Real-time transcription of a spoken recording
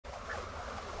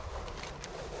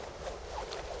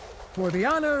For the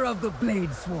honor of the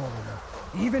Bladesworn,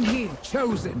 even he,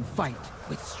 chosen, fight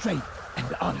with strength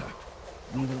and honor.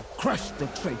 We will crush the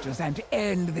traitors and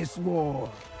end this war.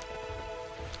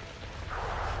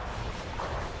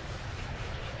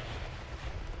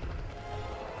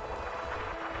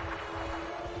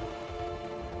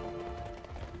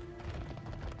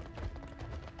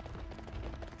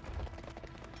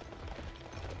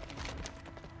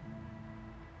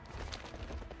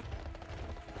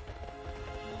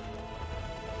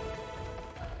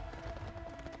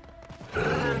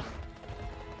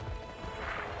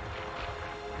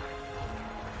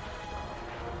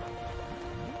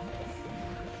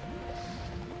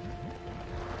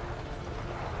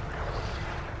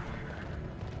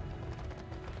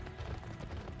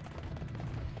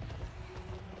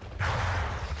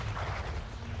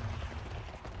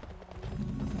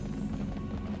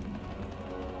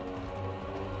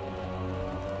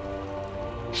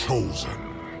 Chosen.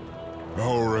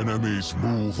 Our enemies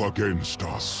move against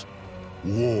us.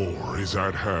 War is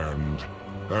at hand,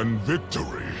 and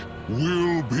victory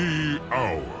will be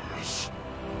ours.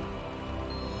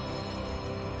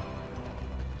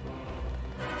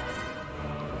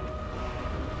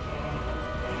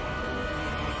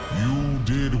 You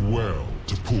did well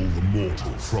to pull the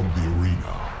mortal from the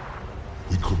arena.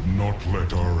 We could not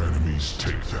let our enemies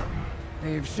take them.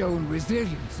 They've shown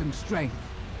resilience and strength.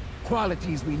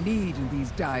 Qualities we need in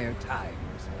these dire times.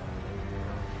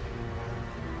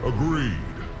 Agreed.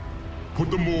 Put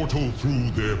the mortal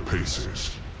through their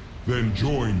paces. Then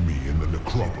join me in the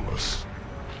necropolis.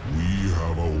 We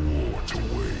have a war to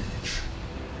wage.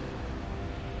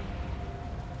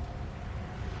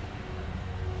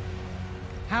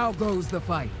 How goes the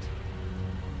fight?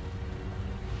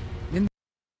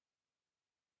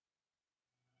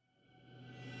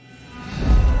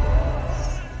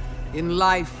 In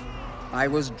life, I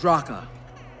was Draka,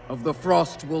 of the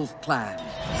Frostwolf clan.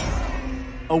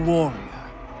 A warrior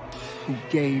who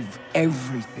gave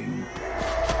everything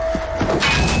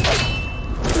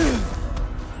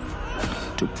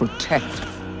to protect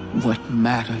what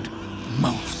mattered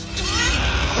most.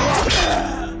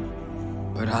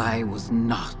 But I was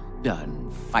not done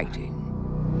fighting.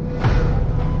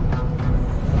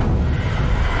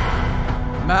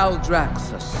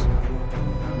 Maldraxxus,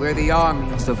 where the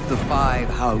armies of the Five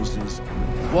Houses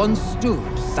once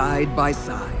stood side by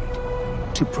side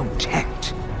to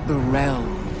protect the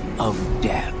realm of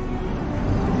death.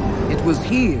 It was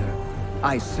here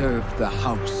I served the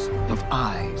House of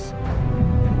Eyes.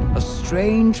 A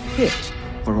strange fit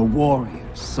for a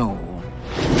warrior's soul.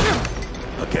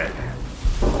 Again.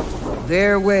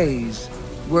 Their ways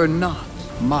were not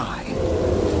mine.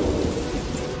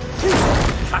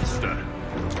 Faster.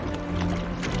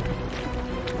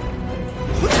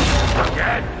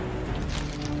 Again.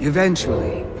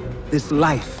 Eventually, this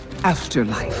life after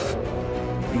life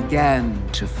began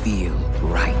to feel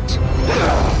right.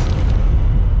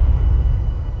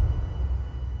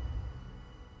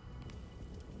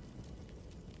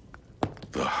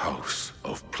 The House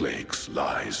of Plagues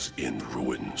lies in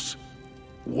ruins.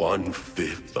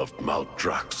 1/5 of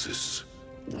Maldraxxus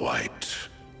wiped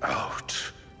out.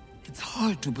 It's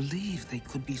hard to believe they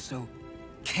could be so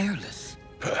careless.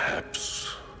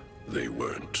 Perhaps they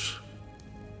weren't.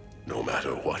 No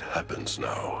matter what happens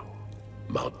now,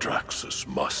 Maldraxxus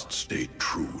must stay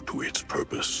true to its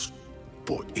purpose.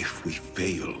 For if we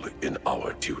fail in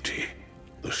our duty,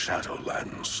 the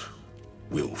Shadowlands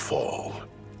will fall.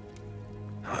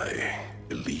 I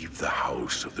believe the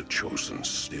House of the Chosen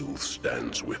still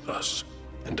stands with us,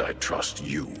 and I trust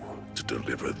you to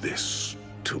deliver this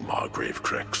to Margrave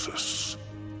Crexus.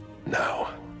 Now,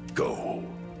 go.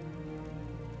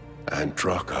 And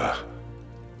Draka,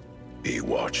 be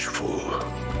watchful.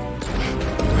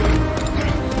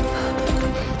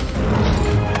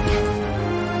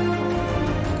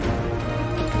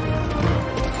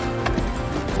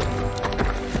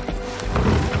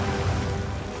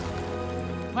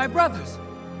 My brothers,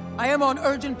 I am on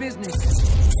urgent business.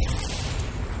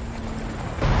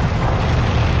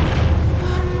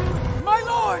 My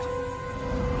lord!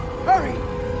 Hurry!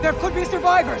 There could be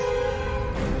survivors!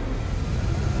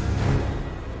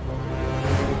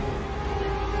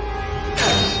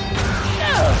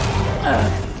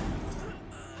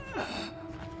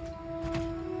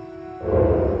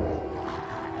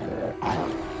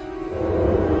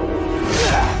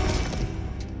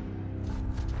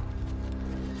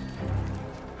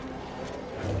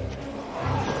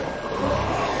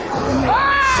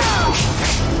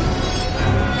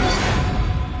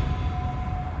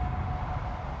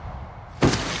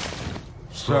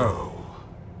 So,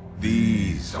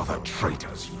 these are the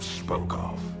traitors you spoke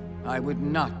of. I would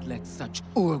not let such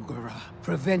Urgura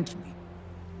prevent me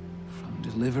from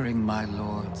delivering my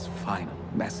lord's final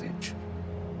message.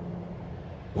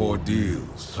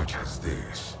 Ordeals such as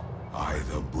this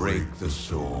either break the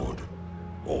sword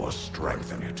or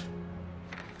strengthen it.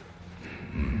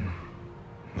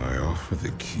 I offer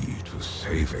the key to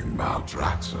saving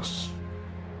Maldraxxus.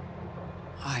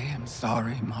 I am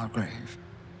sorry, Margrave.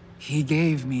 He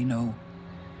gave me no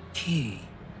key.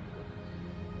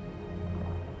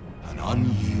 An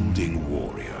unyielding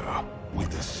warrior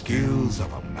with the skills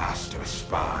of a master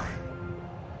spy.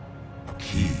 A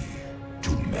key to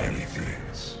many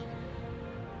things.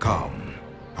 Come,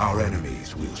 our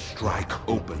enemies will strike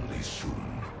openly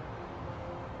soon.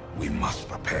 We must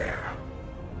prepare.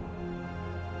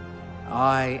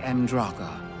 I am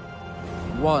Draka,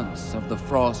 once of the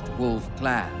Frost Wolf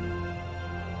clan,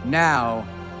 now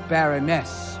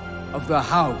Baroness of the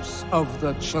House of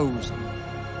the Chosen,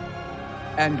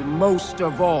 and most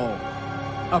of all,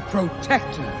 a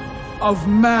protector of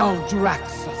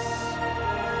Maldraxxus.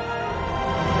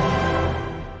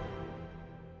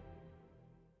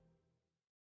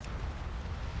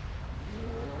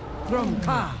 From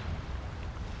Ka,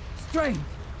 strength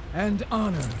and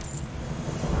honor.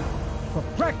 For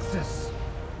Praxis,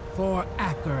 for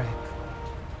Ahn'Qiraj.